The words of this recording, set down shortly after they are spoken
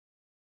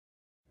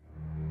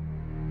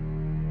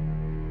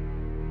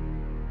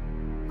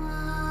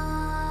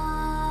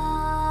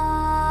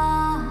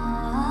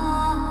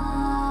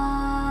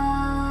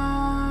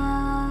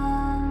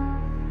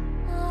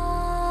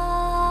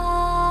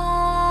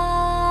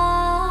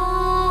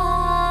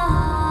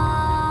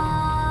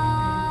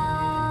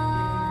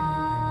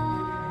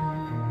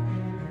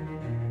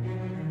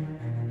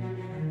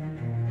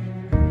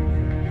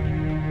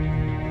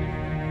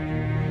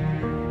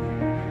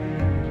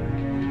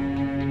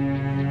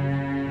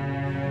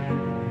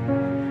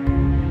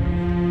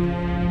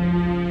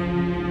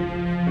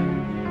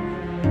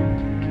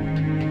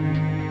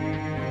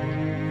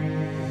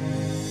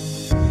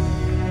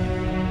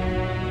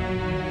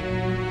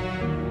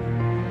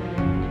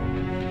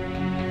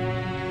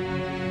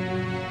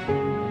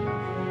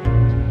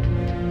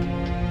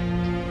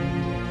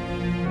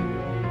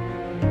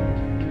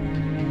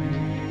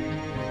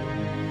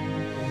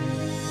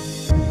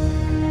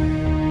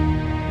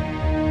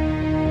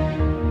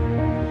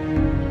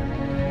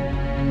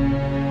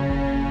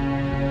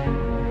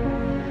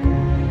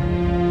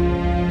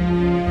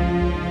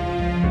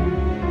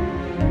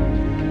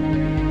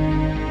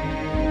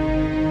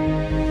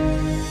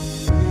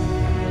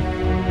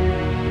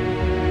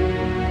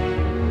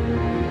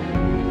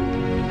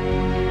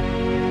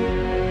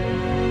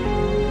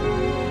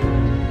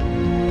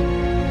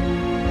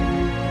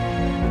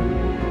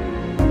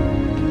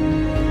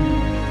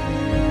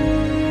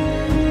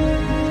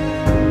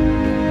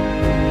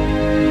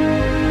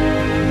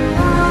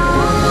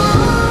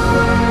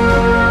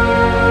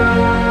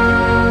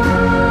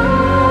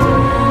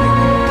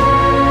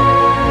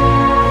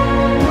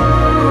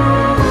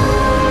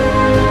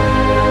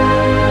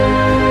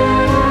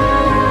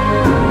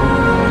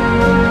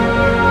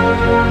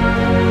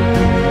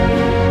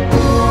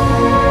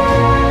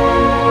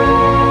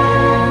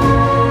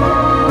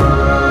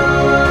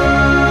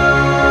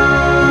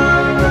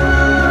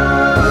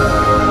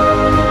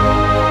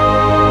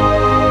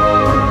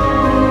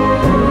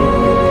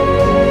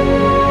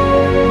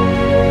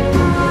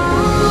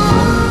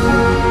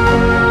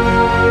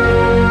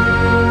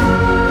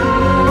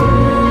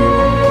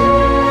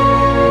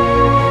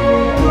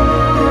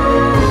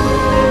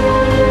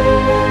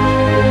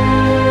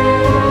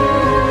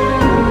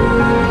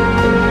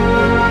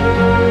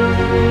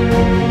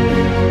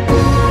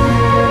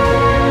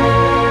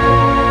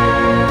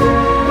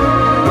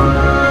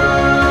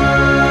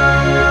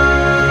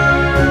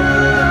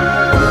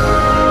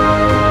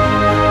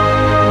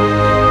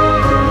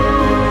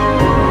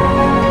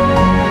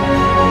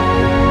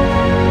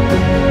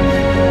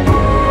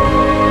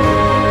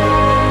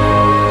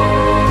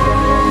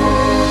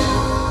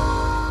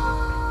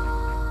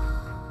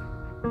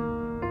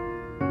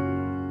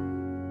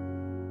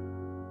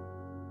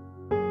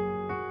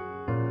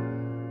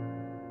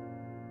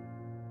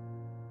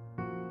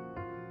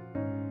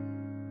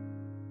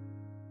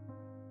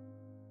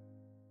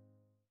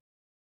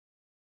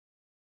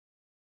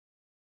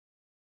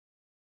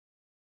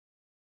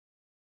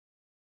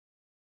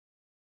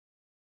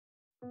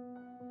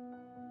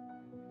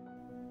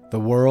The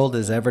world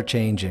is ever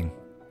changing,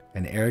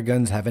 and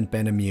airguns haven't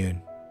been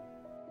immune.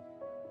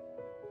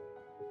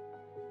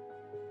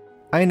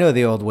 I know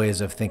the old ways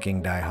of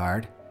thinking die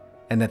hard,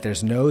 and that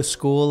there's no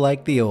school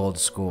like the old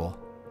school,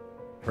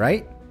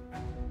 right?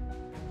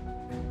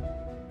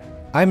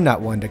 I'm not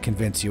one to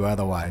convince you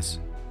otherwise,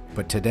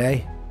 but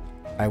today,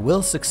 I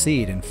will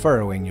succeed in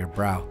furrowing your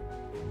brow.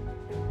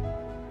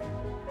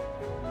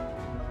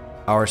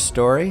 Our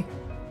story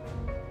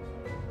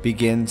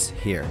begins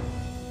here.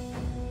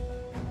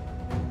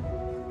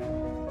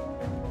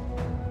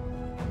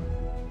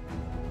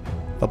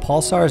 The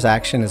Pulsar's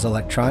action is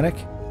electronic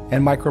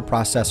and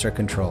microprocessor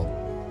controlled.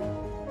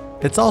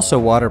 It's also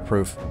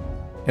waterproof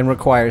and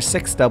requires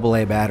 6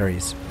 AA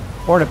batteries,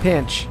 or in a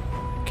pinch,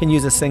 can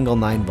use a single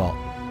 9-volt.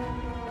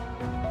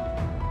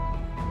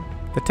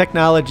 The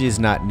technology is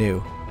not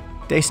new.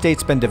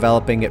 Daystate's been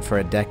developing it for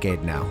a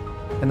decade now,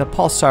 and the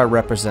Pulsar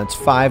represents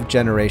 5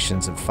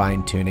 generations of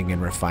fine-tuning and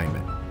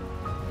refinement.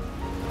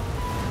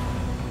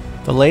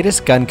 The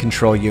latest gun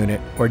control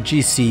unit, or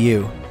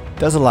GCU,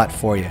 does a lot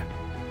for you.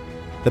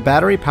 The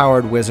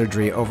battery-powered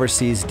wizardry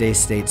oversees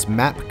Daystate's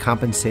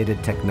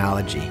map-compensated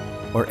technology,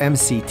 or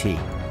MCT.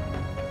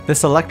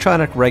 This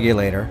electronic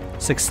regulator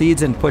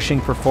succeeds in pushing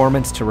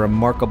performance to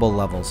remarkable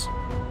levels.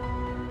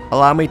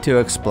 Allow me to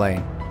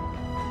explain.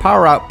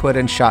 Power output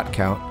and shot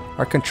count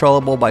are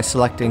controllable by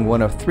selecting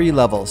one of 3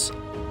 levels: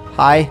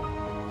 high,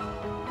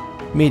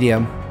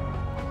 medium,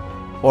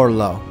 or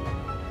low.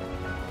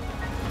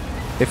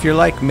 If you're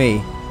like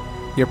me,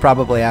 you're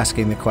probably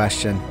asking the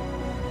question,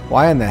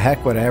 why in the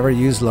heck would I ever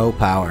use low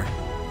power?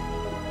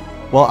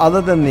 Well,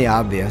 other than the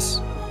obvious,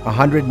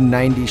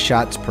 190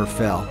 shots per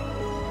fill,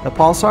 the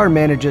Pulsar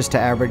manages to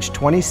average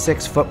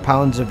 26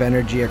 foot-pounds of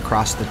energy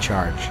across the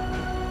charge.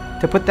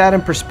 To put that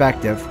in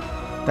perspective,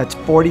 that's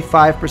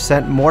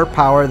 45% more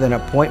power than a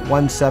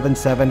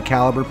 .177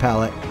 caliber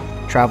pellet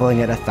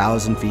traveling at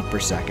 1,000 feet per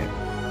second.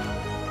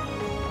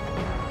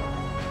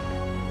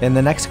 And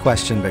the next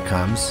question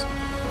becomes,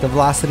 do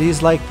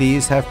velocities like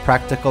these have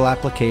practical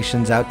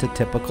applications out to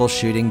typical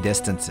shooting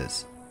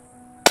distances?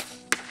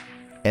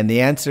 And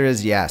the answer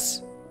is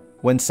yes.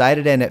 When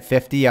sighted in at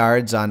 50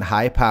 yards on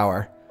high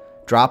power,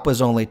 drop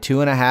was only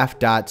 2.5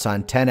 dots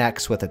on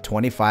 10x with a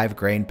 25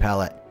 grain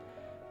pellet,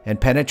 and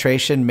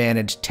penetration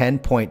managed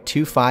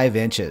 10.25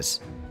 inches,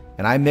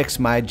 and I mix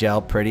my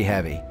gel pretty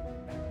heavy.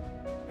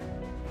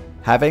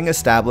 Having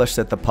established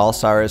that the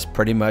Pulsar is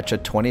pretty much a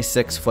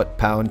 26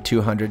 foot-pound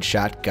 200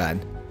 shot gun,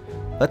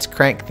 let's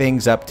crank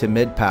things up to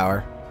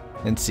mid-power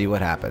and see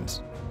what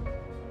happens.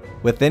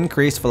 With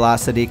increased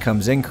velocity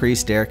comes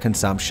increased air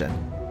consumption,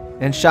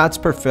 and shots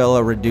per fill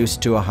are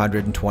reduced to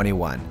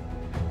 121.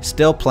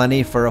 Still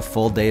plenty for a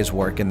full day's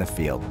work in the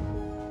field.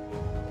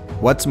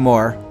 What's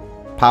more,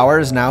 power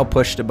is now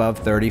pushed above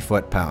 30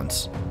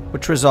 foot-pounds,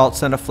 which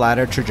results in a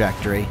flatter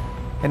trajectory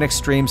and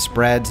extreme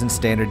spreads and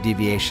standard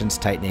deviations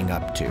tightening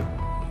up too.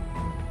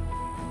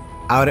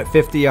 Out at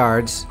 50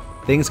 yards,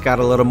 things got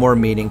a little more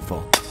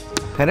meaningful.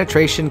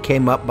 Penetration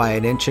came up by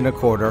 1.25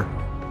 inches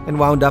and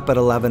wound up at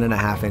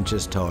 11.5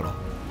 inches total.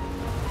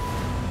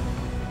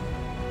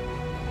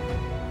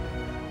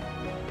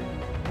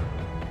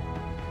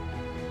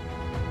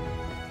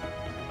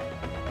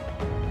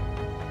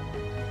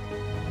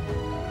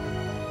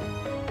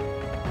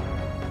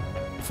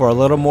 For a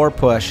little more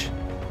push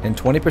and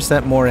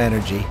 20% more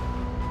energy,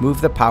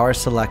 move the power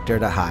selector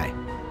to high.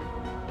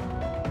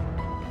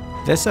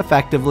 This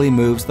effectively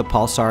moves the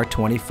Pulsar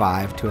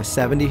 25 to a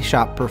 70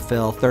 shot per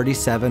fill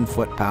 37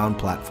 foot-pound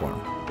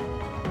platform.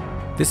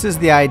 This is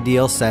the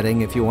ideal setting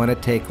if you want to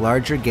take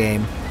larger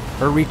game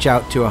or reach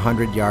out to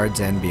 100 yards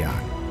and beyond.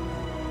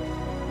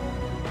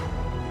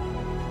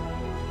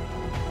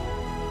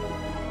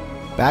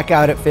 Back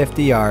out at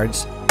 50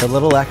 yards, the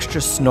little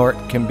extra snort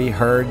can be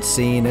heard,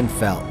 seen, and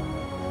felt.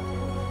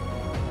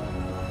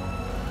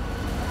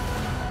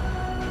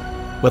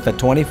 With a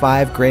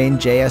 25 grain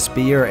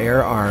JSB or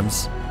air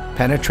arms,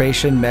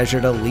 penetration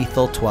measured a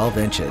lethal 12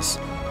 inches.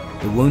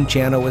 The wound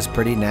channel was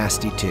pretty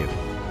nasty too.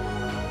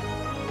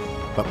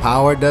 But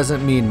power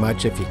doesn't mean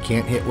much if you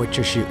can't hit what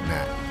you're shooting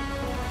at.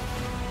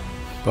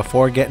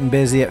 Before getting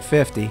busy at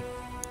 50,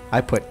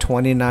 I put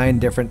 29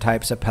 different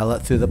types of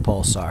pellet through the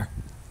Pulsar,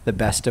 the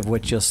best of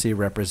which you'll see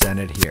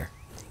represented here.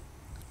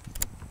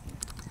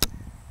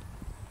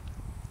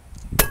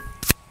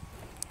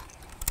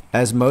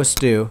 As most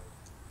do,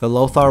 the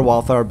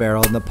Lothar-Walther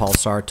barrel in the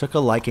Pulsar took a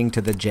liking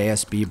to the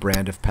JSB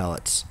brand of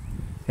pellets,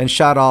 and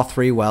shot all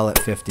 3 well at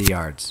 50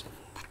 yards.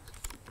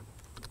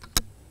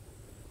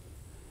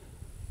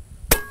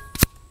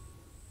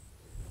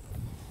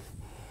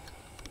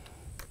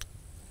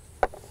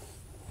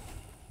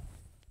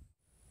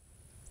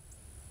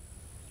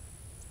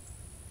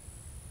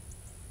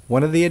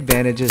 One of the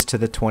advantages to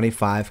the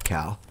 25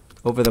 cal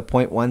over the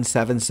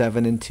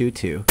 .177 and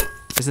 22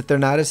 is that they're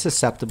not as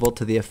susceptible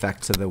to the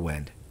effects of the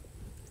wind.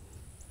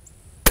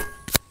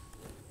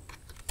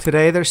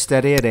 Today they're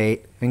steady at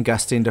 8 and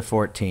gusting to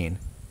 14,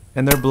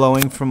 and they're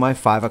blowing from my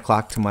 5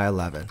 o'clock to my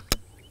 11.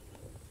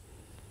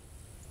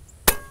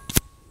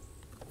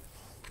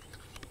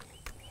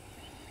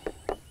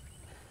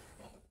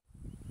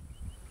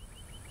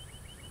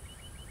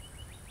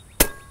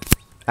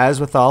 As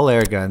with all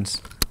air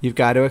guns, you've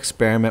got to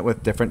experiment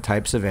with different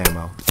types of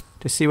ammo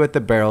to see what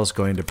the barrel's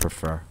going to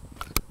prefer.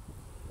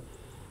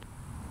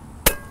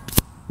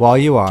 While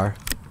you are,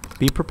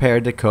 be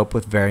prepared to cope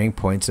with varying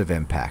points of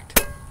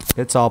impact.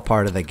 It's all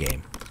part of the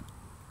game.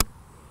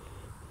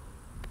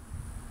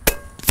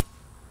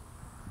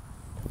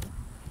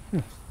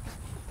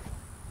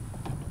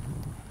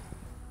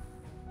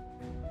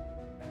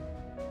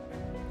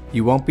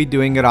 You won't be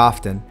doing it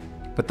often,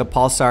 but the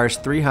Pulsar's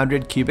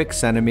 300 cubic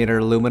centimeter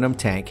aluminum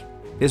tank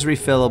is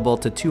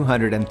refillable to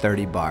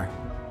 230 bar.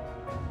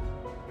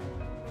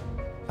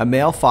 A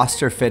male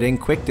Foster fitting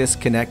quick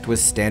disconnect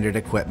was standard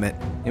equipment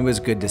and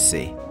was good to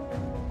see.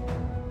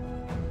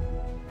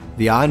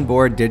 The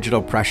onboard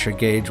digital pressure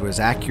gauge was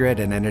accurate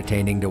and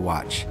entertaining to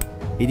watch.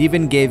 It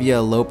even gave you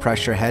a low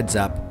pressure heads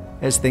up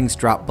as things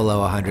dropped below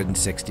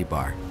 160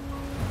 bar.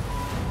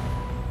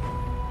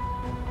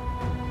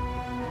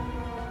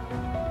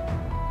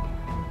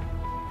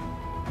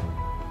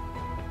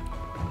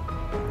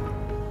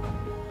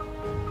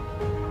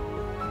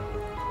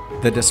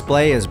 The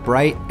display is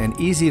bright and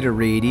easy to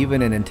read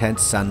even in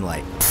intense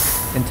sunlight,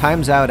 and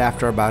times out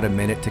after about a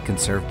minute to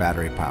conserve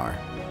battery power.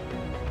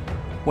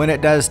 When it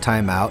does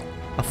time out,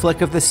 a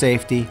flick of the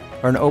safety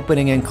or an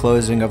opening and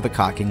closing of the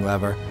cocking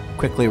lever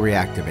quickly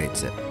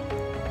reactivates it.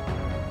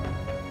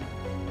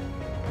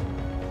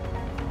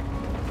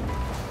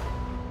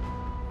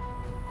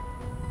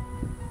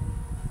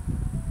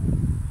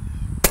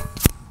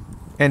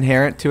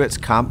 Inherent to its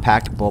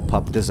compact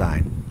bullpup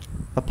design,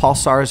 the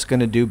Pulsar is going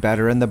to do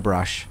better in the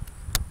brush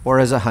or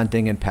as a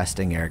hunting and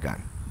pesting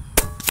airgun.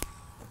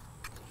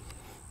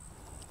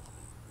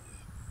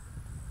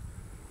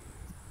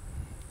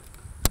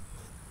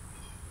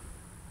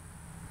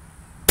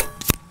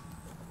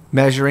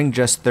 Measuring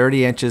just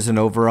 30 inches in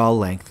overall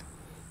length,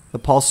 the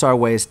Pulsar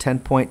weighs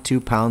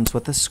 10.2 pounds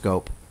with a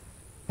scope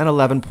and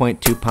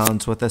 11.2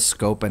 pounds with a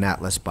scope and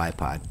Atlas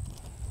bipod.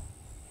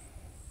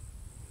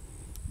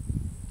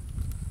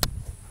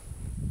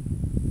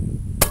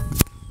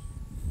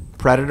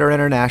 Predator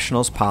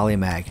International's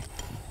Polymag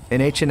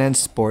and H&N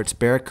Sports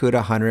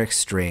Barracuda Hunter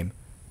Extreme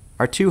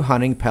are two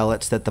hunting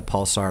pellets that the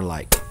Pulsar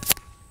like.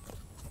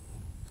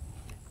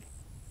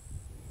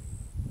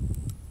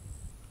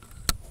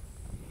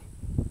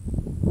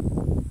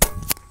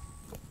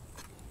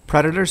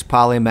 Predator's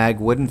Polymag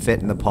wouldn't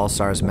fit in the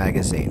Pulsar's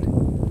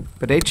magazine,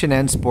 but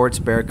H&N Sports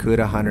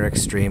Barracuda Hunter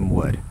Extreme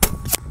would.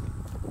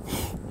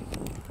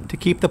 To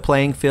keep the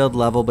playing field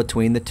level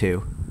between the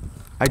two,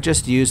 I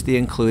just used the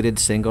included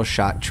single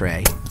shot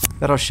tray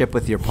that'll ship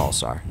with your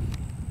Pulsar.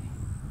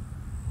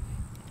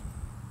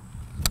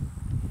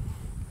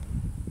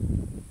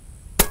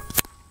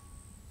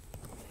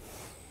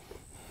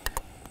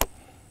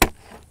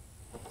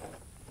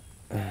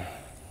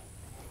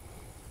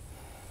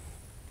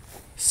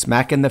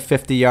 Smacking the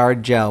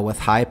 50-yard gel with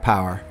high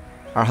power,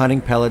 our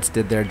hunting pellets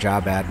did their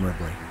job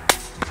admirably.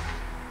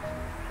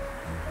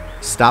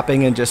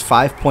 Stopping in just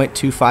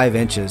 5.25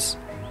 inches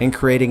and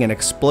creating an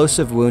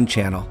explosive wound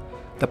channel,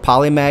 the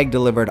Polymag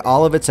delivered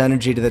all of its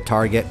energy to the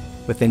target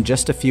within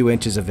just a few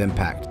inches of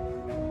impact.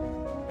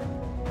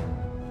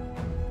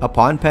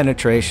 Upon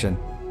penetration,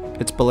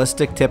 its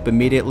ballistic tip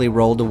immediately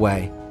rolled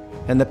away,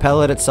 and the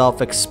pellet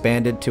itself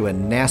expanded to a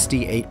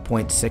nasty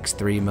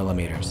 8.63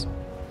 millimeters.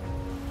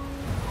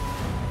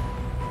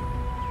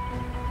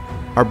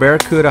 Our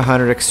Barracuda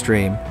Hunter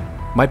Extreme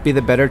might be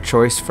the better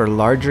choice for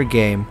larger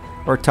game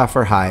or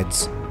tougher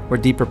hides where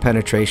deeper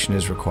penetration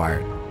is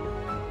required.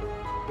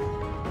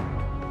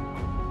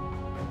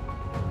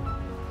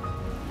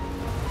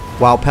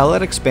 While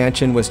pellet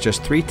expansion was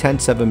just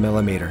 0.3 of a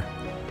millimeter,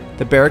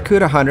 the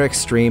Barracuda Hunter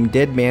Extreme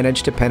did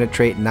manage to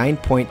penetrate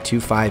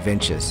 9.25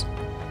 inches,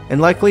 and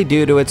likely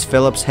due to its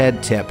Phillips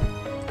head tip,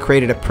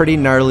 created a pretty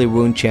gnarly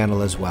wound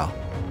channel as well.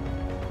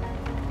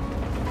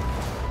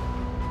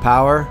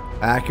 Power,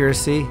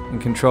 accuracy, and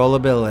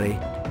controllability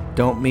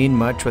don't mean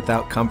much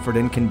without comfort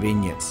and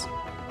convenience.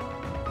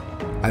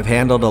 I've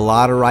handled a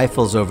lot of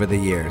rifles over the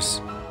years,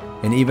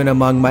 and even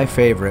among my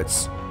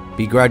favorites,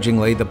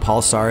 begrudgingly, the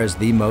Pulsar is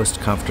the most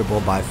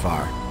comfortable by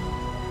far.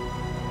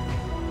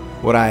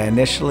 What I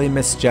initially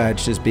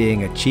misjudged as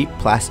being a cheap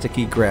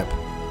plasticky grip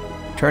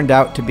turned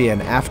out to be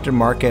an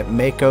aftermarket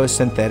Mako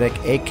synthetic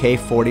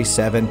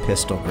AK-47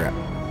 pistol grip.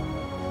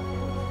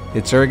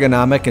 It's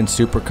ergonomic and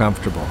super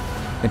comfortable,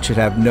 and should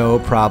have no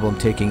problem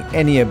taking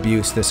any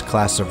abuse this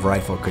class of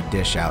rifle could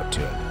dish out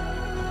to it.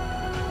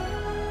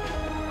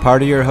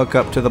 Part of your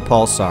hookup to the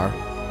Pulsar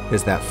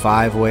is that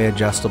 5-way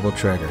adjustable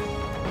trigger.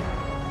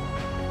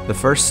 The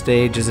first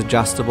stage is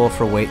adjustable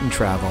for weight and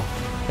travel,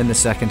 and the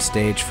second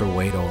stage for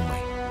weight only.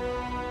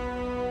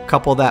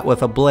 Couple that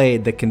with a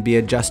blade that can be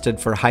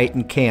adjusted for height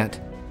and cant,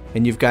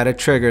 and you've got a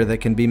trigger that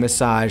can be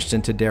massaged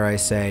into, dare I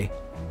say,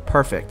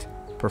 perfect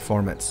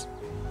performance.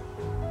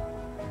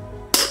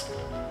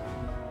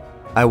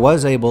 I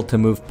was able to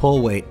move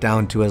pull weight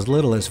down to as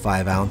little as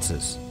 5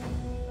 ounces,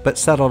 but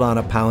settled on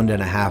 1.5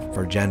 pounds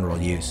for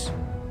general use.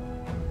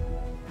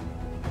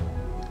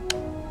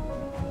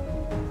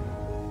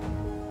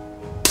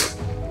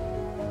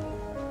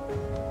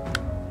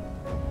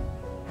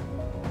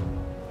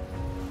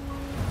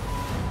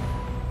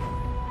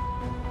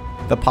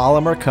 The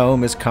polymer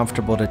comb is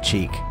comfortable to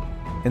cheek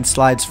and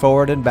slides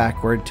forward and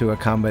backward to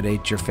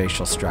accommodate your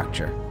facial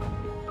structure.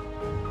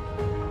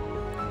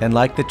 And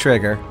like the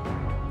trigger,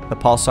 the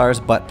Pulsar's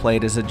butt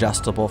plate is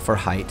adjustable for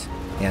height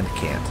and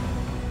cant.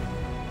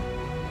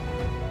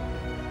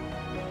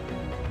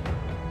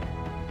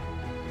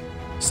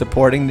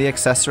 Supporting the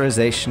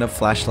accessorization of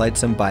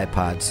flashlights and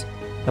bipods,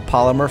 the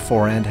polymer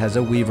forend has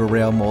a weaver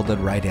rail molded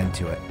right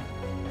into it.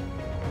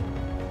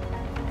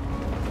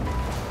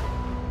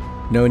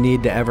 No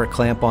need to ever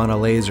clamp on a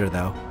laser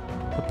though.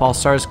 The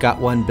Pulsar's got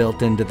one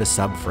built into the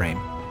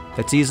subframe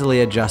that's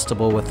easily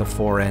adjustable with the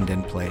forend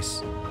in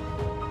place.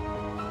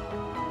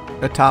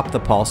 Atop the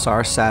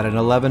Pulsar sat an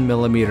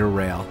 11mm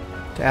rail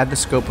to add the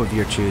scope of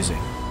your choosing.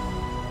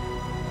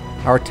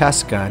 Our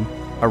test gun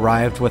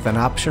arrived with an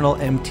optional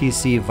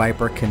MTC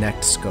Viper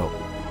Connect scope.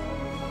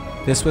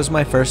 This was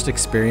my first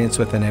experience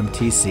with an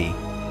MTC,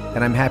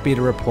 and I'm happy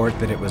to report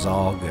that it was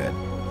all good.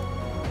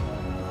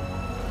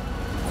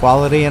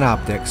 Quality and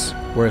optics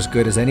were as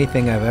good as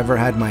anything I've ever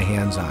had my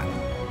hands on,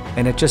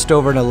 and at just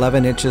over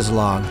 11 inches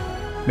long,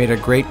 made a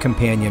great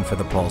companion for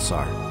the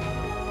Pulsar.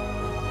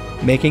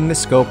 Making the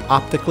scope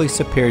optically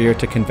superior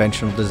to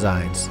conventional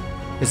designs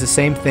is the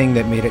same thing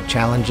that made it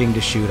challenging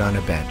to shoot on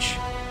a bench,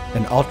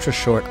 an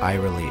ultra-short eye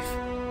relief.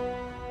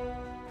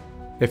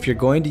 If you're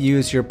going to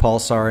use your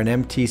Pulsar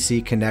and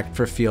MTC Connect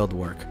for field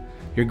work,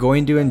 you're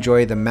going to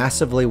enjoy the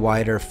massively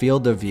wider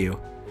field of view,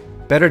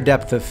 better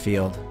depth of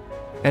field,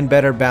 and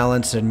better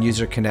balance and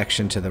user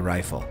connection to the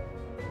rifle.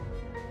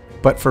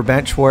 But for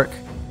bench work,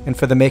 and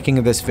for the making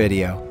of this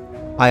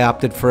video, I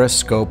opted for a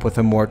scope with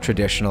a more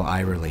traditional eye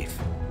relief.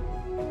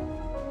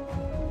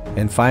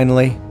 And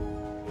finally,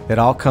 it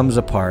all comes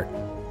apart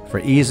for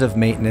ease of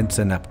maintenance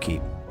and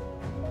upkeep.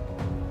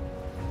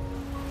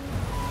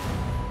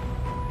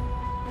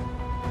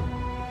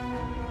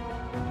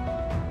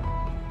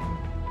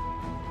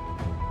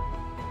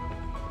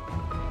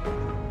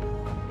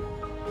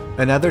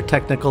 Another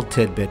technical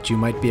tidbit you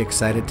might be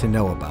excited to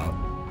know about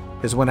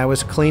is when I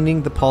was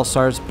cleaning the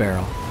Pulsar's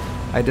barrel,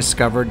 I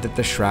discovered that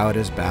the shroud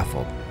is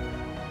baffled.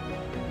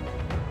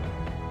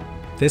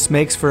 This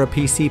makes for a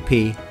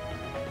PCP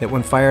that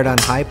when fired on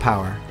high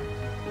power,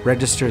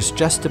 registers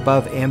just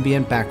above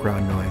ambient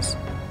background noise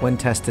when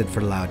tested for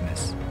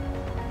loudness.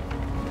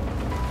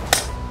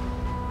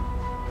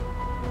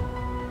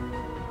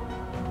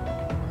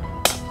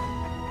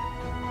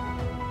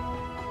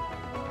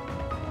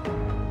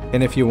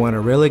 And if you want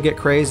to really get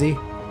crazy,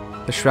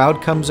 the shroud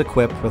comes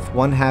equipped with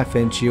 1/2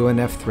 inch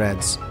UNF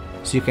threads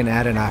so you can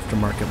add an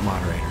aftermarket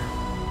moderator.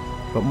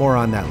 But more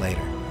on that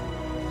later.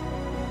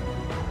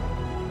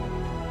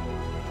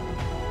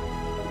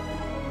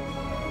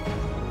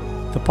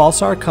 The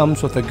Pulsar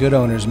comes with a good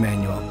owner's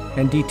manual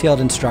and detailed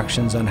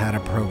instructions on how to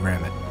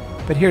program it,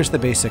 but here's the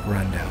basic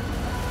rundown.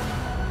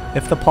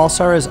 If the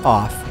Pulsar is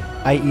off,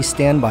 i.e.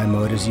 standby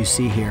mode as you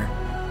see here,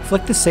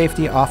 flick the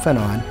safety off and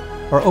on,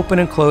 or open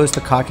and close the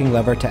cocking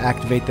lever to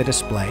activate the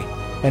display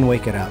and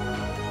wake it up.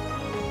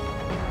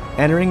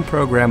 Entering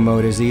program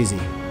mode is easy.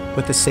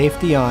 With the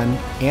safety on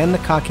and the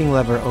cocking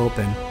lever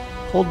open,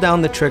 hold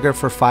down the trigger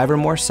for 5 or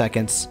more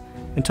seconds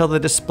until the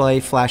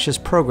display flashes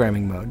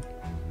programming mode.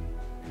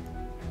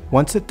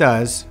 Once it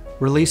does,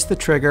 release the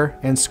trigger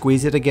and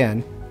squeeze it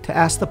again to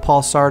ask the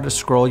Pulsar to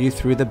scroll you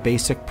through the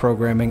basic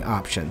programming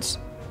options.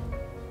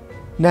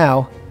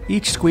 Now,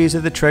 each squeeze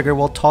of the trigger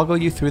will toggle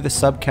you through the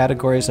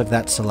subcategories of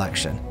that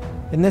selection.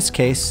 In this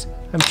case,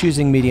 I'm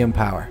choosing medium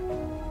power.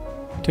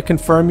 To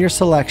confirm your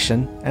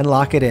selection and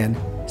lock it in,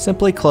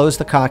 simply close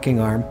the cocking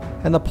arm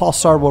and the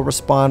Pulsar will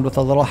respond with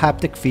a little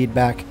haptic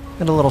feedback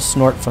and a little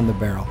snort from the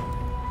barrel.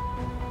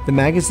 The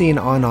magazine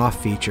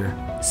on-off feature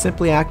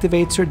simply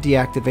activates or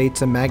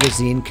deactivates a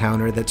magazine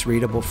counter that's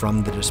readable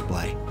from the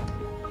display.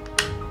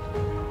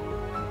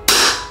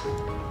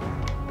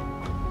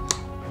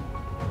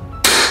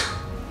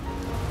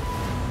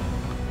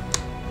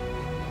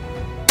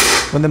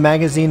 When the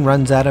magazine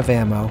runs out of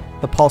ammo,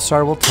 the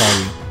Pulsar will tell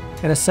you,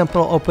 and a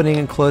simple opening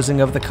and closing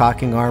of the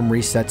cocking arm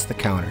resets the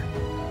counter.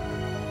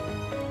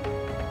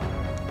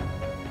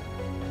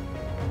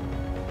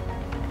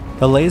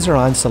 The laser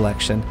on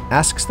selection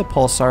asks the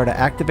Pulsar to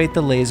activate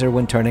the laser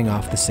when turning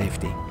off the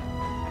safety.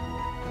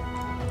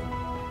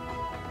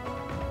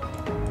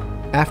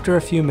 After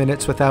a few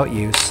minutes without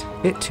use,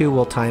 it too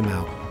will time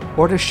out,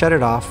 or to shut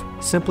it off,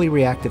 simply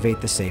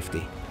reactivate the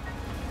safety.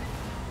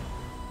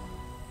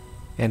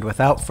 And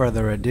without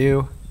further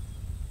ado,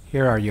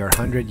 here are your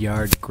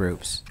 100-yard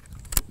groups.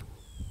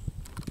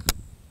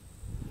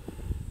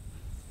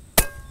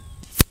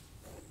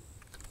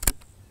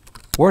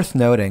 Worth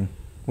noting,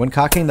 when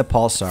cocking the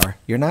Pulsar,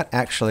 you're not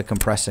actually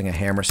compressing a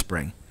hammer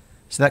spring,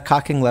 so that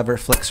cocking lever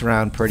flicks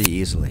around pretty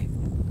easily.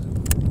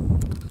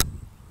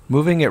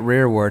 Moving it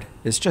rearward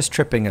is just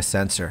tripping a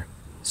sensor,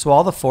 so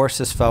all the force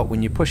is felt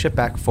when you push it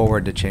back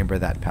forward to chamber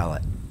that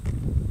pellet.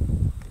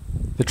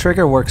 The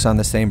trigger works on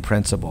the same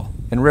principle,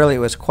 and really it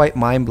was quite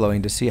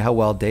mind-blowing to see how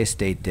well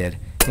Daystate did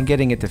in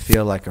getting it to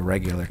feel like a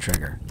regular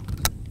trigger.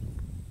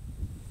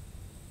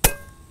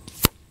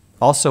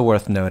 Also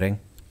worth noting,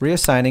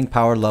 Reassigning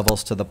power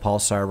levels to the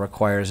Pulsar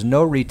requires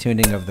no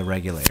retuning of the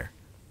regulator.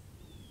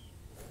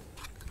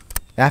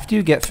 After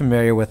you get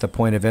familiar with the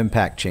point of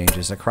impact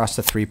changes across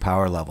the 3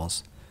 power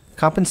levels,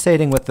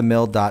 compensating with the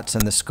mil dots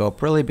in the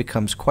scope really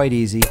becomes quite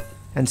easy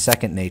and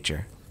second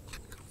nature.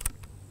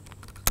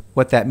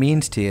 What that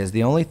means to you is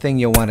the only thing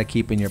you'll want to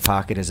keep in your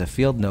pocket is a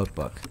field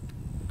notebook.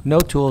 No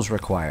tools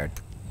required.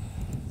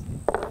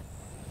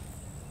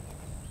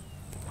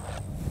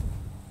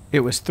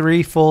 It was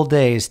 3 full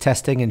days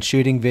testing and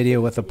shooting video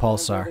with the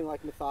Pulsar,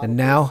 and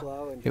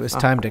now it was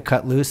time to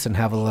cut loose and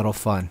have a little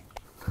fun.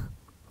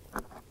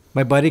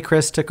 My buddy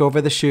Chris took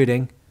over the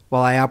shooting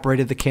while I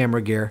operated the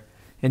camera gear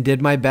and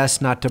did my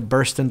best not to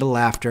burst into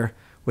laughter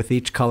with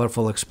each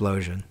colorful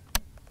explosion.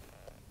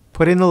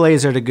 Putting the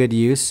laser to good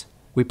use,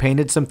 we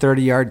painted some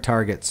 30-yard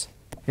targets,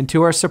 and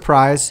to our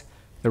surprise,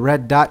 the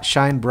red dots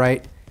shine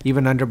bright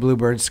even under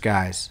bluebird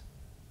skies.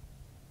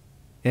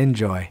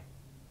 Enjoy.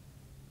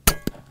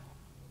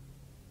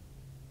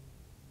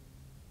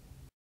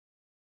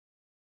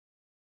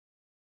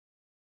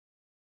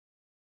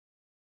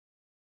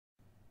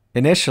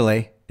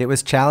 Initially, it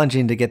was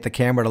challenging to get the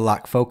camera to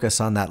lock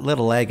focus on that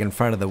little egg in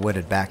front of the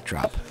wooded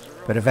backdrop,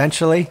 but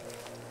eventually,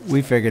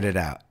 we figured it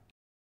out.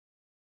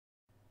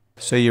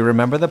 So you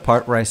remember the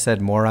part where I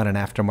said more on an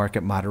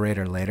aftermarket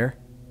moderator later?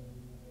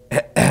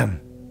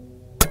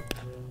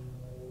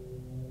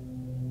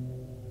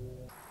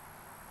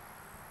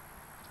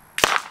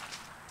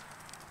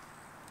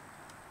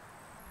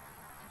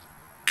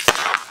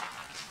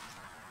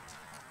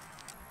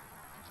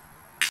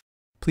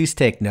 Please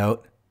take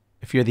note,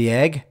 if you're the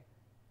egg,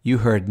 you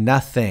heard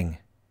nothing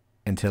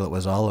until it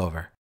was all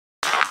over.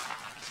 Yeah,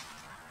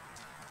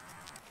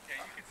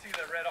 you can see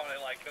the red on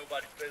it like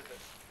nobody's business.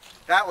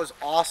 That was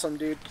awesome,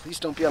 dude. Please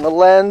don't be on the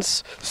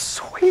lens.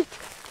 Sweet.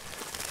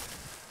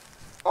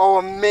 Oh,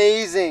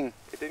 amazing.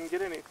 It didn't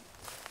get any.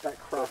 That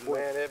crop Oh,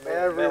 man, it made a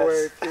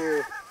everywhere, mess.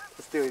 too.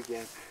 Let's do it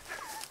again.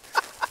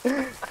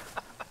 The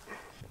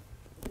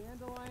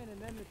dandelion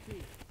and then the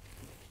tea.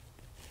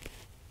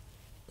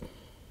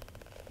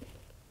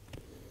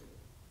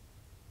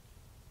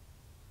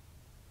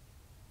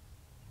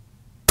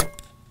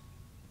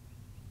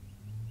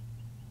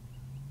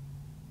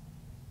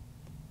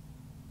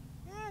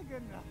 Yeah,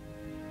 good enough.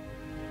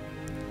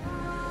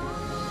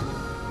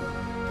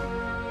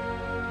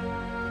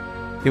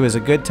 It was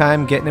a good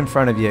time getting in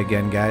front of you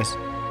again, guys.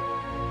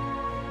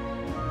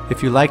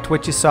 If you liked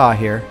what you saw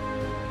here,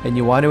 and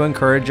you want to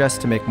encourage us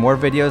to make more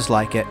videos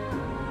like it,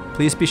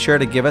 please be sure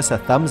to give us a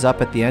thumbs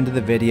up at the end of the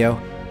video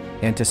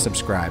and to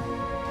subscribe.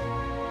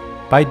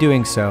 By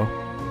doing so,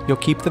 you'll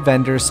keep the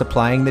vendors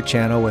supplying the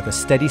channel with a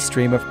steady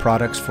stream of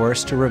products for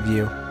us to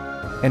review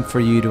and for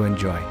you to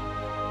enjoy.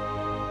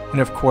 And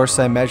of course,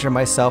 I measure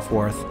my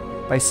self-worth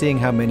by seeing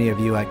how many of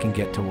you I can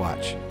get to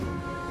watch.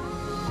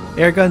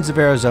 Airguns of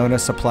Arizona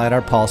supplied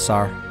our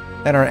Pulsar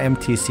and our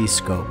MTC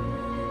scope.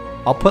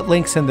 I'll put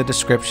links in the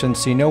description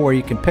so you know where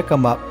you can pick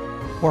them up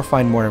or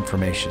find more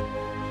information.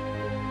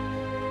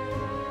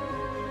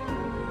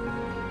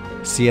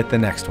 See you at the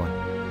next one.